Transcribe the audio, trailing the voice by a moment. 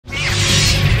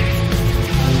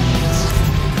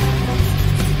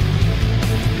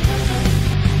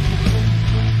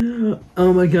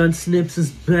Oh my god, SNIPS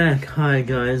is back! Hi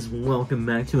guys, welcome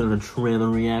back to another trailer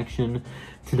reaction.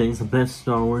 Today's the best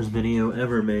Star Wars video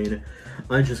ever made.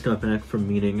 I just got back from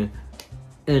meeting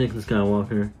Anakin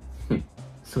Skywalker,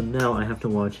 so now I have to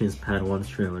watch his Padawan's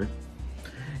trailer.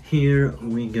 Here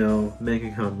we go.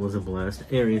 MegaCon was a blast.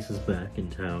 Aries is back in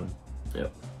town.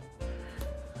 Yep.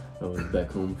 I was back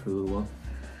home for a little while.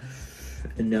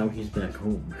 And now he's back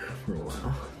home for a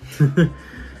while.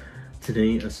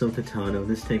 Today, AHSOKA Tano.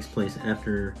 This takes place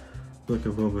after Book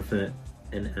of Boba Fett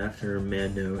and after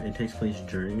Mando. It takes place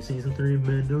during Season 3 of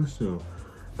Mando, so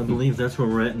I believe that's where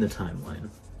we're at in the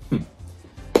timeline.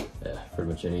 Yeah,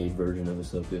 pretty much any version of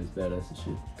AHSOKA is badass as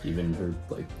shit. Even her,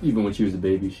 even when she was a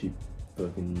baby, she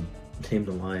fucking tamed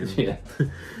a lion. Yeah.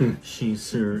 She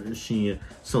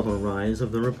saw the rise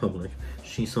of the Republic.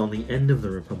 She saw the end of the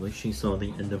Republic. She saw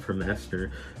the end of her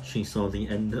master. She saw the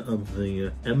end of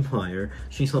the Empire.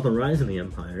 She saw the rise of the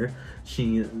Empire.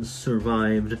 She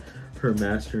survived her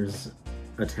master's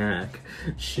attack.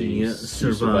 She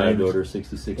survived Order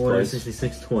 66 Order twice.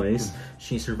 66 twice.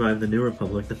 She survived the New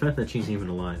Republic. The fact that she's even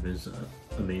alive is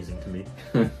amazing to me.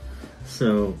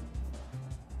 So,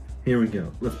 here we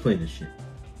go. Let's play this shit.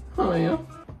 Oh, yeah.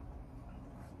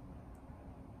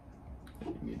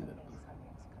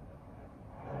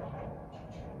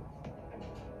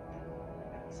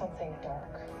 Something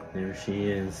dark. There she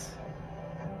is.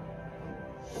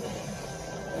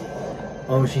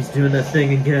 Oh, she's doing that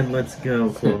thing again. Let's go,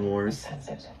 Clone Wars. That's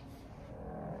it.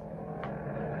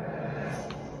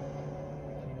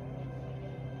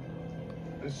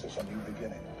 This is a new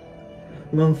beginning.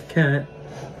 Loaf Cat.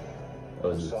 Oh,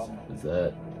 is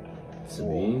that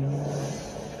Sabine?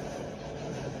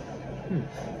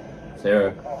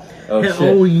 Sarah. Oh, shit.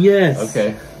 Oh, yes.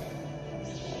 Okay.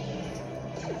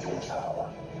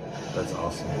 That's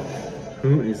awesome.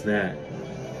 Who is that?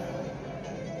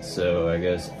 So, I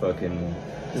guess fucking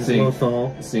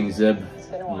Lothal. seeing Zeb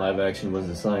in live action was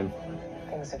a sign.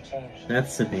 Things have changed.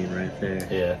 That's Sabine right there.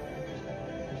 Yeah.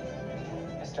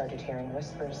 I started hearing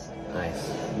whispers. Nice.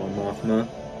 Mon Mothma.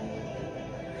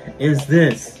 Is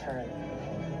this?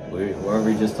 Return Weren't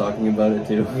we just talking about it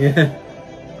too? Yeah.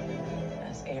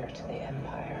 as heir to the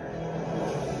Empire.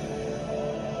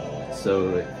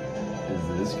 So,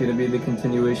 is this gonna be the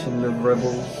continuation of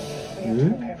Rebels? We have to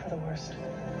prepare for the worst.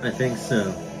 I think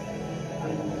so.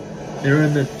 They're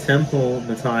in the temple,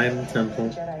 the time temple.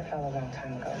 The Jedi fell a long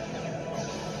time ago.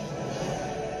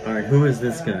 Alright, who is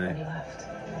this When guy? he left.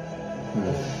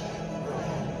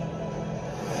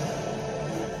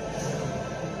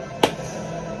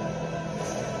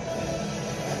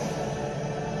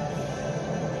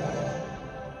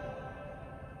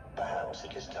 Perhaps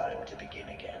it is time to begin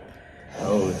again.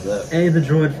 Oh, is that Hey, the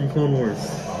droid from Clone Wars.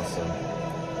 awesome?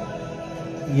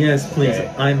 Yes, please.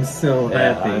 Okay. I'm so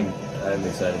happy. I'm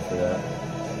excited for that.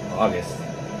 August.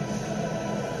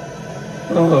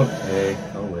 Oh, okay.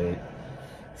 I'll wait.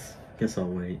 Guess I'll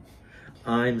wait.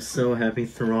 I'm so happy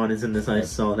THRAWN is in this. I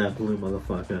saw that blue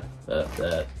motherfucker.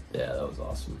 Yeah, that was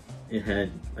awesome. It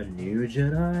had a new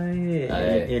Jedi. Aye.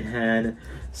 It had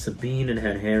Sabine. It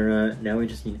had Hera. Now we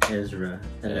just need Ezra,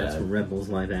 and Yeah. that's Rebels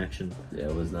live action. Yeah,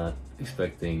 I was not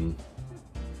expecting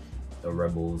a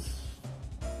Rebels.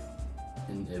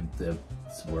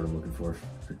 That's the word I'm looking for.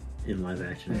 In live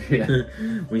action. Yeah.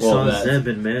 We Well, saw that's- Zeb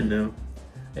in Mando.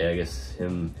 Yeah, I guess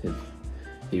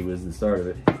he was the start of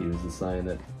it. He was the sign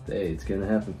that, hey, it's gonna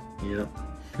happen. Yep.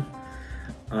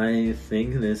 I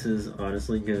think this is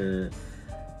honestly gonna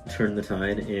turn the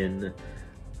tide in,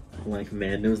 like,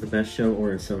 Mando's the best show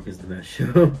or Ahsoka's the best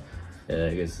show. Yeah,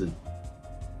 I guess it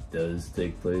does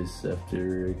take place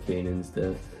after Kanan's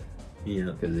death.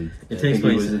 Yeah. Because It takes he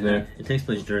place was in there. It takes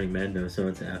place during Mando, so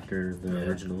it's after the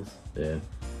originals. Yeah.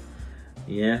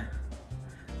 Yeah.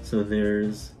 So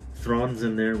there's THRAWN's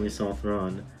in there. We saw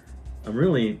THRAWN. I'm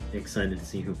really excited to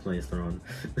see who plays THRAWN.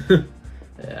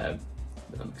 Yeah,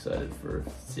 I'm excited for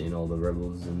seeing all the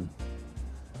Rebels, and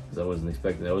because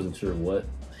I wasn't sure what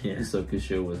Yeah. Ahsoka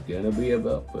show was gonna be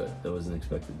about, but I wasn't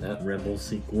expecting that. Rebel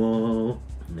sequel.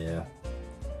 Yeah,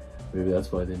 maybe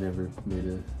that's why they never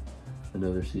made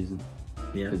another season.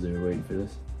 Yeah. Because they were waiting for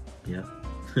this. Yeah.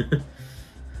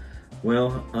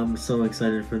 Well, I'm so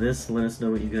excited for this. Let us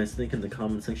know what you guys think in the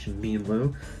comment section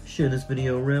below. Share this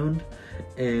video around.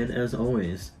 And as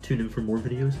always, tune in for more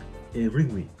videos every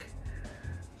week.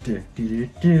 Da, da, da,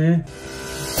 da.